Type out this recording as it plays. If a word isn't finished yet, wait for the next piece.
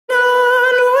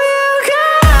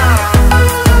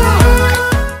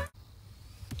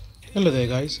Hello there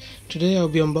guys, today I'll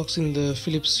be unboxing the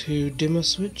Philips Hue dimmer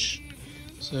switch.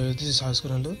 So this is how it's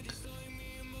going to look.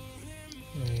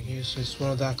 There you go. So it's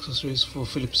one of the accessories for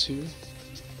Philips Hue.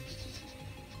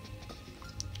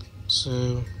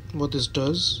 So what this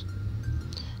does,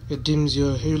 it dims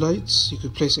your Hue lights. You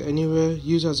could place it anywhere,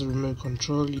 use it as a remote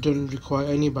control. You don't require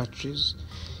any batteries,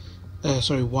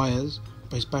 wires,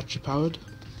 but it's battery powered.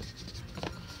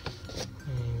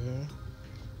 There you go.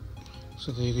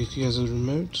 So there you can use a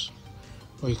remote,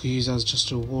 or you could use it as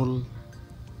just a wall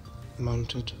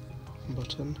mounted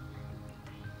button.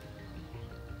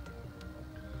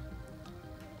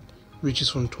 Reaches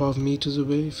from 12 meters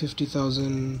away,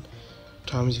 50,000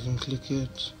 times you can click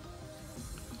it,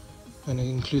 and it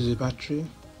includes a battery.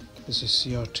 This is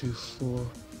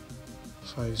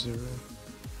CR2450.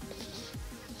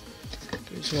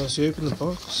 Okay, so once you open the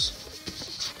box,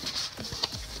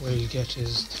 what you get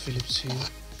is the Philips Hue.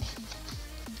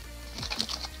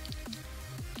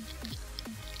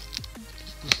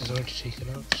 This is already taken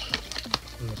out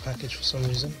from the package for some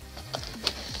reason.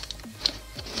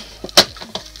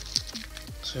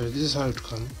 So this is how it would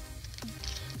come,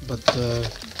 but the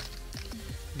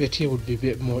bit here would be a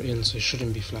bit more in, so it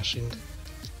shouldn't be flashing.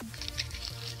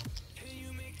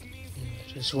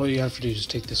 So what you have to do is just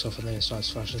take this off and then it starts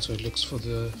flashing, so it looks for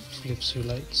the Philips Hue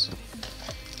lights.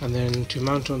 And then to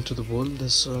mount onto the wall,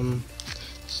 there's some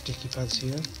sticky pads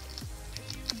here,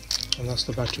 and that's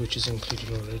the battery which is included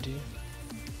already.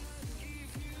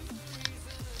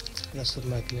 That's the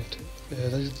magnet.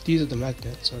 These are the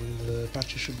magnets, and the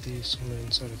battery should be somewhere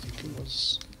inside. I think it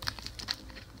was.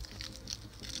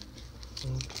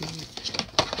 Okay.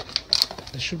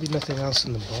 There should be nothing else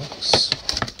in the box.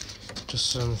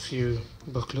 Just some few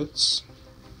booklets.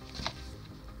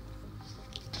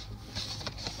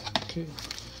 Okay.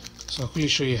 So I'll quickly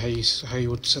show you how you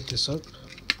would set this up.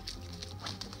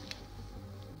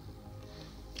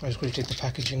 I just quickly take the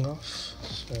packaging off.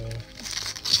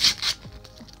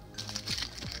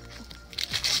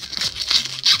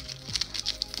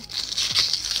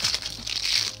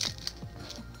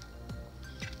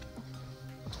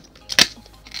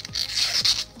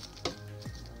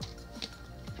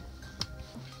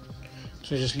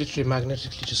 So just literally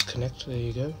magnetically just connect. There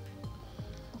you go.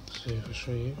 So if I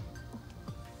show you,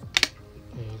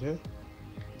 there you go.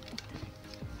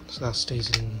 So that stays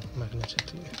in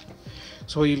magnetically.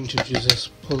 So what you need to do is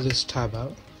just pull this tab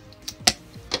out.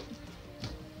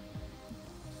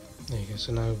 There you go.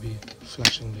 So now it'll be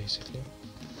flashing basically.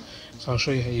 So I'll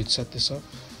show you how you'd set this up.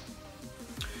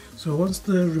 So once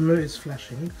the remote is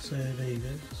flashing, so there you go,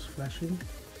 it's flashing.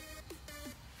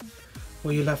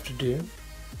 What you'll have to do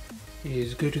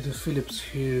is go to the Philips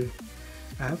Hue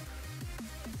app.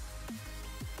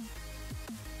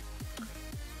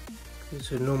 Okay,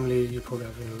 so normally you probably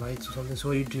have any lights or something, so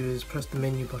what you do is press the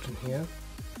menu button here,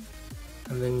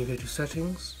 and then you go to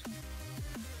settings,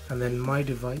 and then my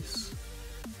device.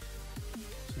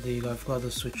 So there you go, I've got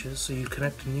the switches, so you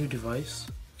connect a new device,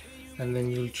 and then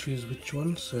you'll choose which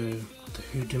one, so the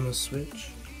Hue dimmer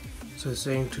switch. So it's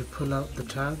saying to pull out the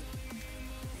tab,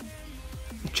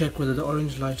 check whether the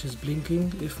orange light is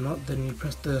blinking. If not, then you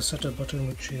press the setup button,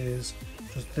 which is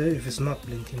just there if it's not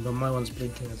blinking, but my one's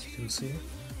blinking as you can see.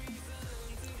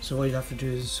 So what you have to do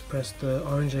is press the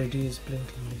orange LED is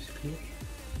blinking basically,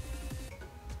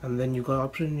 and then you've got an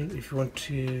option if you want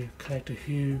to connect a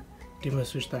Hue dimmer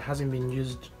switch that hasn't been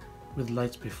used with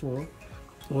lights before,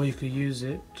 or you could use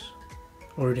it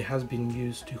already has been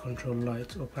used to control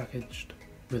lights or packaged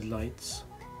with lights.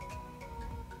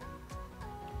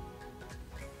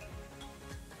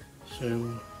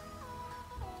 So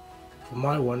for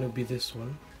my one, it would be this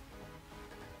one.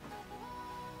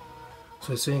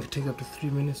 So it's saying it could take up to 3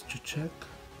 minutes to check.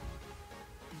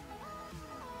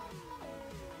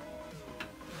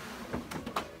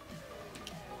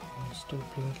 It's still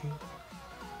blinking.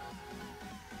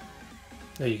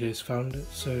 There you go, it's found it.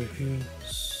 So Hue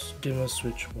dimmer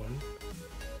switch 1.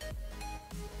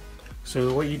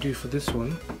 So what you do for this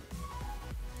one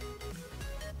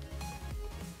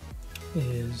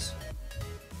is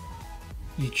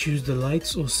you choose the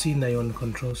lights or scene that you want to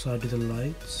control. So I do the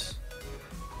lights,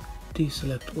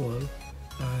 deselect all,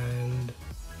 and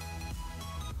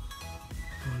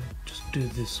I'll just do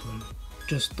this one,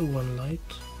 just the one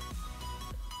light.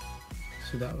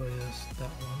 So that way that's that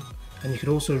one, and you can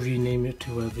also rename it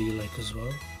to whatever you like as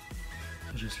well.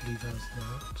 So just leave as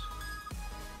that.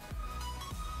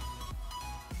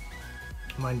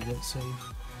 Mine didn't save.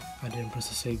 I didn't press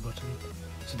the save button.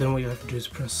 So then what you have to do is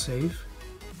press save.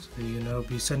 So you now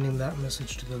be sending that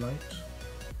message to the light.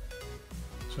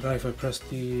 So now if I press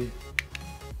the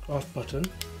off button,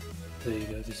 there you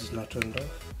go, this is now turned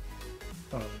off.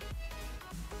 On.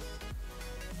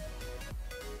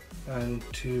 and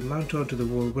to mount it onto the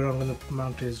wall, where I'm going to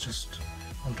mount it is just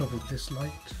on top of this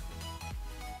light.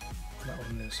 That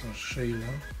one there, so I'll show you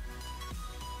now.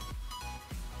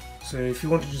 So if you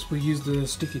want to just use the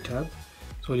sticky tab,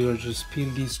 so you'll just peel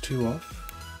these two off.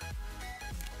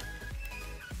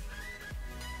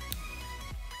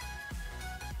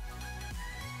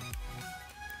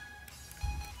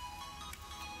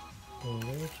 There you go,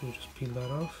 so just peel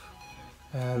that off,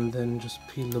 and then just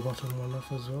peel the bottom one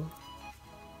off as well.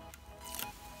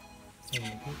 There you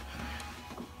go.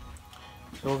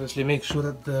 So obviously make sure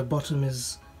that the bottom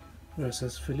is where it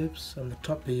says Philips, and the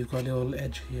top there you've got a little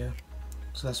edge here,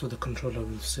 so that's where the controller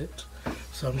will sit.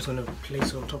 So I'm just going to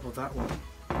place it on top of that one.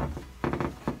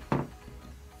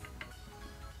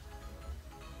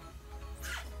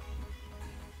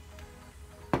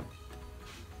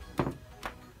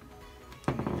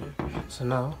 So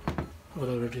now what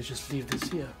I'll do is just leave this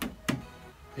here.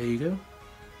 There you go.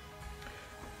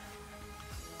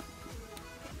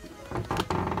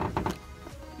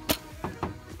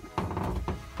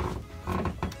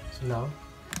 So now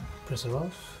press it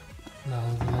off. Now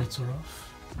the lights are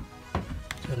off.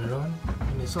 Turn it on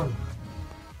and it's on.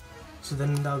 So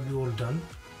then that'll be all done.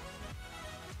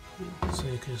 So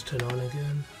you can just turn on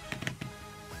again,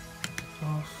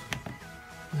 off,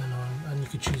 and on, and you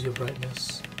can choose your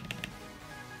brightness.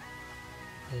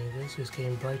 There you go, so it's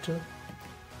getting brighter.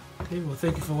 Okay, well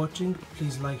thank you for watching.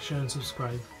 Please like, share and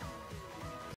subscribe.